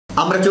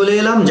আমরা চলে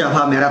এলাম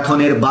জাভা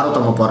ম্যারাথনের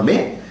 12তম পর্বে।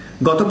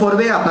 গত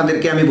পর্বে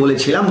আপনাদেরকে আমি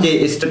বলেছিলাম যে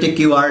স্ট্যাটিক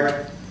কিওয়ার্ড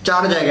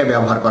 4 জায়গায়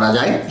ব্যবহার করা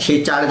যায়। সেই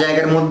 4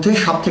 জায়গার মধ্যে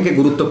সবথেকে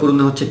গুরুত্বপূর্ণ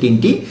হচ্ছে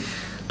 3টি।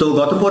 তো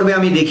গত পর্বে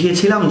আমি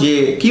দেখিয়েছিলাম যে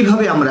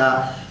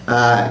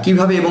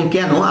কিভাবে এবং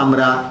কেন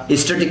আমরা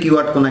স্ট্যাটিক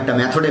কিওয়ার্ড কোনো একটা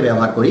মেথডে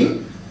ব্যবহার করি।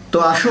 তো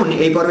আসুন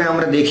এই পর্বে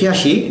আমরা দেখে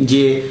আসি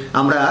যে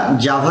আমরা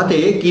জাভাতে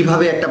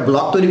কিভাবে একটা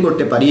ব্লক তৈরি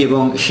করতে পারি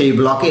এবং সেই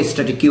ব্লকে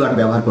স্ট্যাটিক কিওয়ার্ড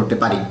ব্যবহার করতে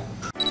পারি।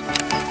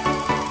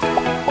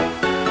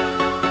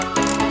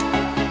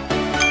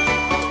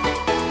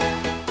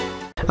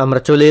 আমরা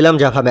চলে এলাম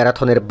জাভা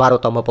ম্যারাথনের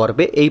 12তম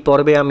পর্বে। এই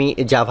পর্বে আমি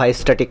জাভা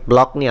স্ট্যাটিক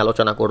ব্লক নিয়ে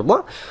আলোচনা করব।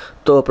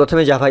 তো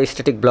প্রথমে জাভা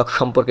স্ট্যাটিক ব্লক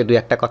সম্পর্কে দুই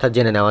একটা কথা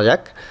জেনে নেওয়া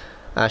যাক।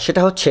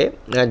 সেটা হচ্ছে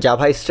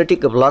জাভা স্ট্যাটিক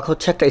ব্লক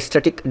হচ্ছে একটা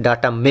স্ট্যাটিক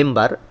ডাটা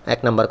মেম্বার, 1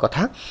 নম্বর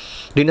কথা।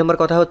 2 নম্বর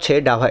কথা হচ্ছে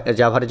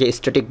জাভার যে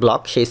স্ট্যাটিক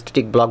ব্লক, সেই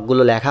স্ট্যাটিক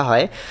ব্লকগুলো লেখা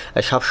হয়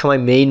সবসময়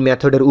মেইন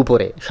মেথডের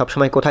উপরে।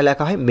 সবসময় কোথায়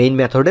লেখা হয়? মেইন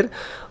মেথডের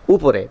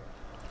উপরে।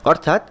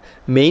 অর্থাৎ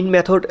মেইন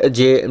মেথড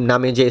যে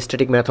নামে যে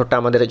স্ট্যাটিক মেথডটা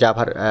আমাদের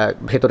জাভার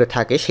ভেতরে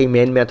থাকে, সেই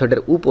মেইন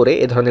মেথডের উপরে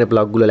এ ধরনের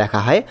ব্লকগুলো লেখা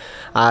হয়।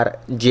 আর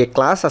যে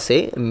ক্লাস আছে,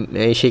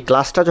 সেই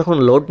ক্লাসটা যখন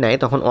লোড নেয়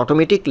তখন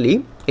অটোমেটিকলি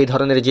এই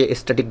ধরনের যে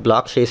স্ট্যাটিক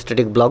ব্লক, সেই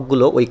স্ট্যাটিক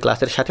ব্লকগুলো ওই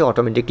ক্লাসের সাথে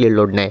অটোমেটিকলি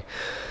লোড নেয়।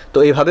 তো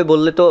এইভাবে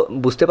বললে তো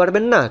বুঝতে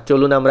পারবেন না।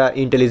 চলুন আমরা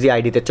ইন্টেলিজি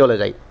আইডিতে চলে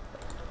যাই।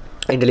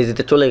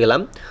 ইন্টেলিজিতে চলে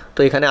গেলাম। তো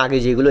এখানে আগে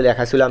যেগুলো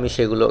লেখা ছিল আমি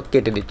সেগুলো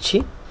কেটে দিচ্ছি।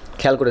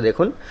 খেয়াল করে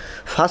দেখুন,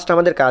 ফার্স্ট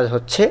আমাদের কাজ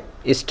হচ্ছে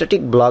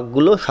স্ট্যাটিক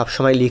ব্লকগুলো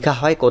সবসময় লেখা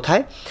হয়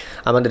কোথায়?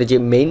 আমাদের যে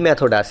মেইন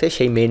মেথড আছে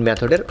সেই মেইন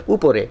মেথডের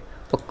উপরে।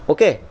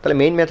 ওকে, তাহলে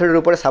মেইন মেথডের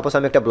উপরে সাপোজ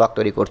আমি একটা ব্লক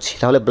তৈরি করছি,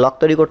 তাহলে ব্লক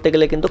তৈরি করতে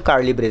গেলে কিন্তু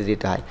কার্লি ব্রেস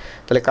দিতে হয়।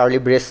 তাহলে কার্লি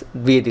ব্রেস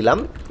দিয়ে দিলাম।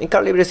 এই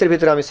কার্লি ব্রেসের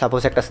ভিতরে আমি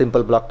সাপোজ একটা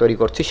সিম্পল ব্লক তৈরি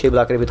করছি। সেই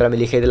ব্লকের ভিতরে আমি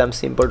লিখে দিলাম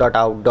simple dot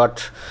out dot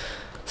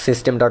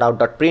system dot out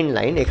dot print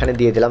line. এখানে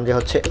দিয়ে দিলাম যে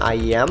হচ্ছে আই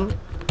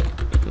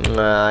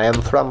এম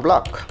ফ্রম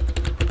ব্লক।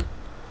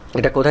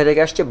 এটা কোথায়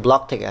থেকে আসছে?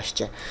 ব্লক থেকে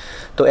আসছে।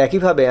 তো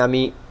একইভাবে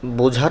আমি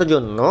বোঝার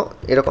জন্য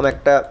এরকম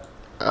একটা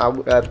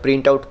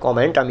প্রিন্ট আউট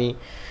কমেন্ট আমি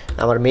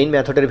আমার মেইন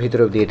মেথডের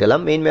ভিতরেও দিয়ে দিলাম।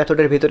 মেইন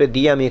মেথডের ভিতরে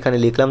দিয়ে আমি এখানে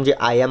লিখলাম যে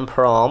I am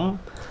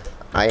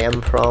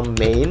from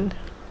main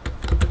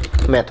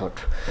method.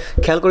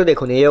 খেয়াল করে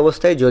দেখুন, এই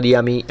অবস্থায় যদি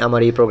আমি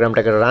আমার এই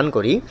প্রোগ্রামটাকে রান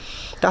করি,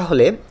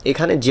 তাহলে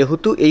এখানে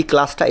যেহেতু এই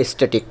ক্লাসটা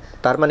স্ট্যাটিক,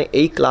 তার মানে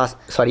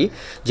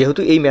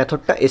যেহেতু এই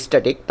মেথডটা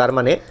স্ট্যাটিক, তার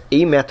মানে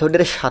এই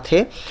মেথডের সাথে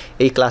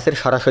এই ক্লাসের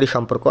সরাসরি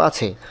সম্পর্ক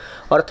আছে।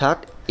 অর্থাৎ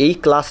এই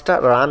ক্লাসটা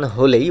রান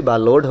হলেই বা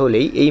লোড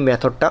হলেই এই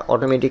মেথডটা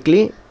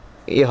অটোমেটিকলি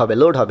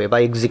লোড হবে বা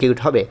এক্সিকিউট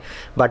হবে।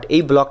 বাট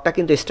এই ব্লকটা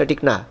কিন্তু স্ট্যাটিক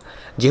না।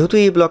 যেহেতু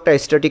এই ব্লকটা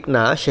স্ট্যাটিক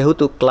না,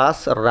 সেহেতু ক্লাস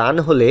রান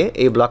হলে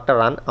এই ব্লকটা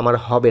রান আমার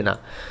হবে না।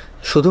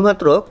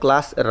 শুধুমাত্র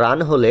ক্লাস রান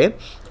হলে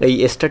এই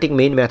স্ট্যাটিক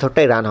মেইন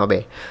মেথডটাই রান হবে।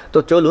 তো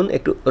চলুন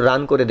একটু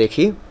রান করে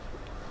দেখি।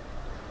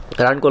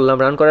 রান করলাম।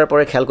 রান করার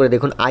পরে খেয়াল করে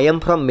দেখুন I am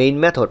from main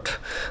method,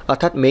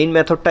 অর্থাৎ মেইন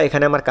মেথডটা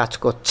এখানে আমার কাজ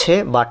করছে,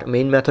 বাট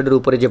মেইন মেথডের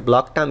উপরে যে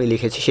ব্লকটা আমি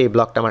লিখেছি সেই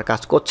ব্লকটা আমার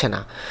কাজ করছে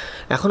না।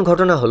 এখন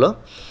ঘটনা হলো,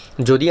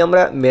 যদি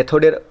আমরা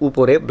মেথডের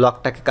উপরে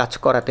ব্লকটাকে কাজ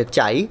করাতে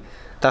চাই,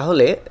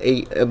 তাহলে এই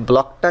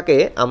ব্লকটাকে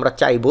আমরা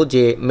চাইবো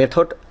যে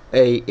মেথড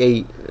এই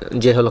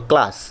যে হলো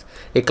ক্লাস,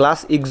 এই ক্লাস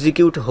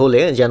এক্সিকিউট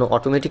হলে যেন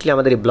অটোমেটিকলি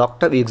আমাদের এই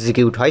ব্লকটা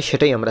এক্সিকিউট হয়,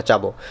 সেটাই আমরা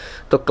চাবো।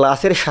 তো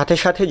ক্লাসের সাথে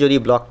সাথে যদি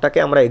ব্লকটাকে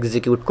আমরা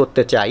এক্সিকিউট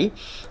করতে চাই,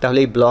 তাহলে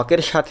এই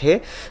ব্লকের সাথে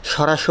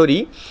সরাসরি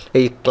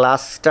এই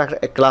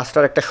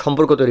ক্লাসটার একটা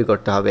সম্পর্ক তৈরি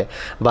করতে হবে,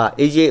 বা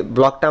এই যে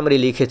ব্লকটা আমরা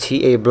লিখেছি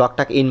এই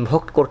ব্লকটাকে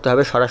ইনভোক করতে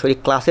হবে সরাসরি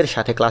ক্লাসের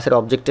সাথে, ক্লাসের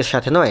অবজেক্টের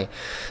সাথে নয়।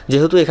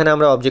 যেহেতু এখানে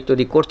আমরা অবজেক্ট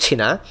তৈরি করছি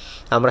না,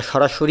 আমরা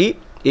সরাসরি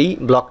এই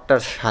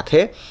ব্লকটার সাথে,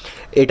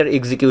 এটার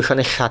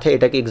এক্সিকিউশনের সাথে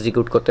এটাকে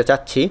এক্সিকিউট করতে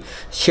চাচ্ছি।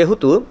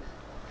 সেহেতু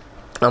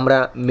আমরা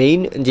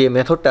মেইন যে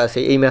মেথডটা আছে,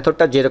 এই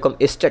মেথডটা যেরকম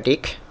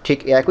স্ট্যাটিক, ঠিক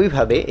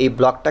একইভাবে এই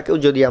ব্লকটাকেও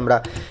যদি আমরা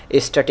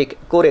স্ট্যাটিক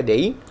করে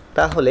দেই,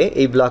 তাহলে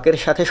এই ব্লকের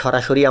সাথে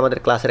সরাসরি আমাদের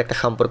ক্লাসের একটা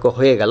সম্পর্ক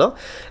হয়ে গেল।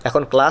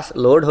 এখন ক্লাস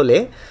লোড হলে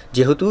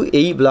যেহেতু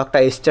এই ব্লকটা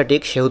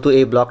স্ট্যাটিক, সেহেতু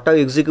এই ব্লকটাও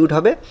এক্সিকিউট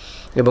হবে,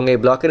 এবং এই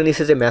ব্লকের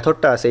নিচে যে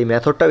মেথডটা আছে এই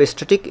মেথডটাও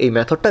স্ট্যাটিক, এই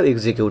মেথডটাও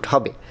এক্সিকিউট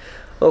হবে।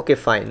 ওকে,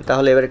 ফাইন।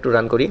 তাহলে এবার একটু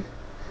রান করি।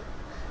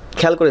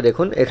 খেয়াল করে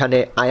দেখুন, এখানে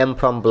আই এম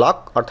ফ্রম ব্লক,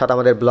 অর্থাৎ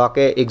আমাদের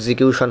ব্লকে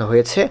এক্সিকিউশন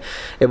হয়েছে,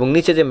 এবং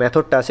নিচে যে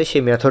মেথডটা আছে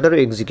সেই মেথডেরও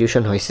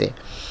এক্সিকিউশন হয়েছে।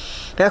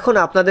 এখন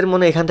আপনাদের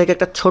মনে এখান থেকে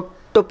একটা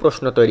ছোট্ট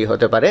প্রশ্ন তৈরি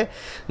হতে পারে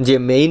যে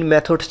মেইন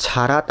মেথড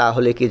ছাড়া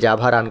তাহলে কি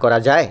জাভা রান করা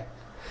যায়?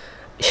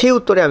 সেই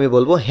উত্তরে আমি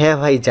বলবো হ্যাঁ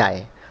ভাই, যায়।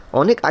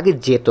 অনেক আগে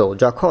যেত,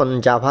 যখন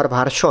জাভার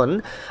ভার্সন,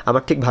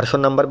 আমার ঠিক ভার্সন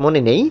নাম্বার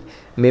মনে নেই,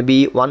 মেবি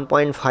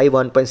 1.5,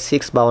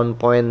 1.6 বা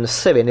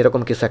 1.7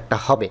 এরকম কিছু একটা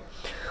হবে।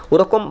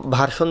 ওরকম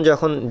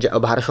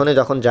ভার্সনে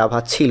যখন জাভা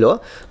ছিল,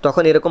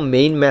 তখন এরকম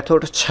মেইন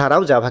মেথড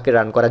ছাড়াও জাভাকে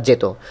রান করা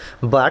যেত।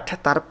 বাট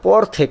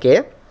তারপর থেকে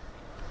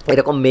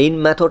এরকম মেইন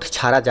মেথড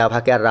ছাড়া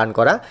জাভাকে আর রান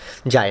করা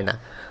যায় না।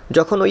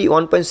 যখন ওই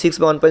 1.6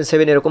 বা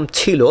 1.7 এরকম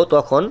ছিল,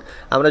 তখন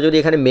আমরা যদি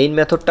এখানে মেইন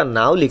মেথডটা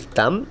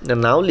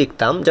নাও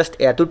লিখতাম, জাস্ট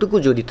এতটুকু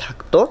যদি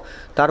থাকতো,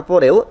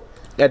 তারপরেও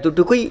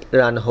এতটুকুই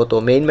রান হতো,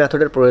 মেইন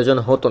মেথডের প্রয়োজন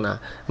হতো না।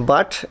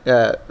 বাট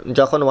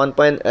যখন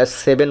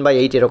 1.7 বা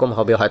 8 এরকম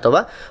হবে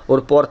হয়তোবা,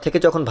 ওর পর থেকে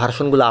যখন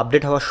ভার্সনগুলো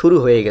আপডেট হওয়া শুরু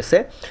হয়ে গেছে,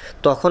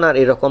 তখন আর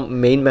এরকম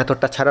মেইন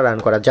মেথডটা ছাড়া রান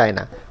করা যায়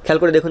না। খেয়াল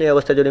করে দেখুন, এই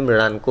অবস্থায় যদি আমি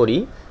রান করি,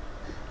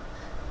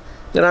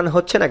 রান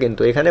হচ্ছে না,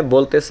 কিন্তু এখানে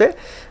বলতেছে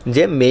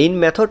যে main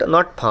method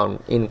not found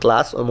in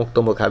class অমুক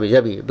তমুক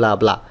হাবিজাবি ব্লা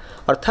ব্লা,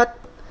 অর্থাৎ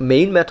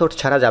মেইন মেথড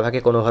ছাড়া জাভাকে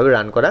কোনোভাবে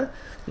রান করা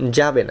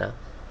যাবে না।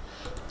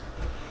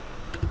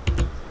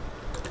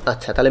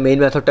 আচ্ছা, তাহলে মেইন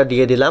মেথডটা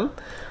দিয়ে দিলাম।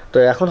 তো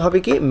এখন হবে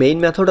কি, মেইন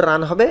মেথড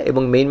রান হবে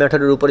এবং মেইন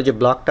মেথডের উপরে যে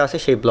ব্লকটা আছে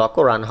সেই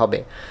ব্লকও রান হবে।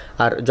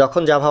 আর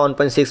যখন জাভা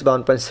 1.6 বা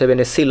 1.7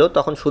 ছিল,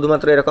 তখন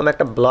শুধুমাত্র এরকম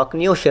একটা ব্লক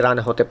নিয়েও সে রান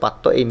হতে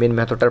পারতো, এই মেইন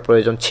মেথডটার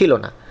প্রয়োজন ছিল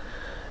না।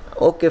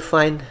 ওকে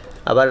ফাইন,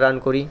 আবার রান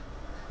করি।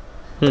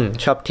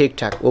 সব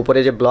ঠিকঠাক। উপরে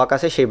যে ব্লক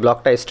আছে সেই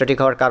ব্লকটা স্ট্যাটিক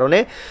হওয়ার কারণে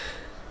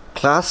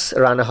ক্লাস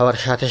রান হওয়ার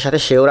সাথে সাথে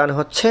সেও রান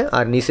হচ্ছে,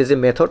 আর নিচে যে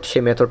মেথড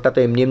সেই মেথডটা তো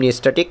এমনি এমনি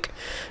স্ট্যাটিক,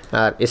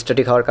 আর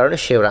স্ট্যাটিক হওয়ার কারণে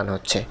সেও রান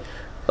হচ্ছে।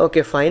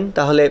 ওকে ফাইন,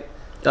 তাহলে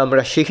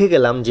আমরা শিখে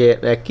গেলাম যে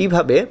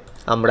কিভাবে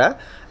আমরা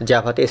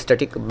জাভাতে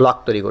স্ট্যাটিক ব্লক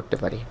তৈরি করতে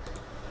পারি।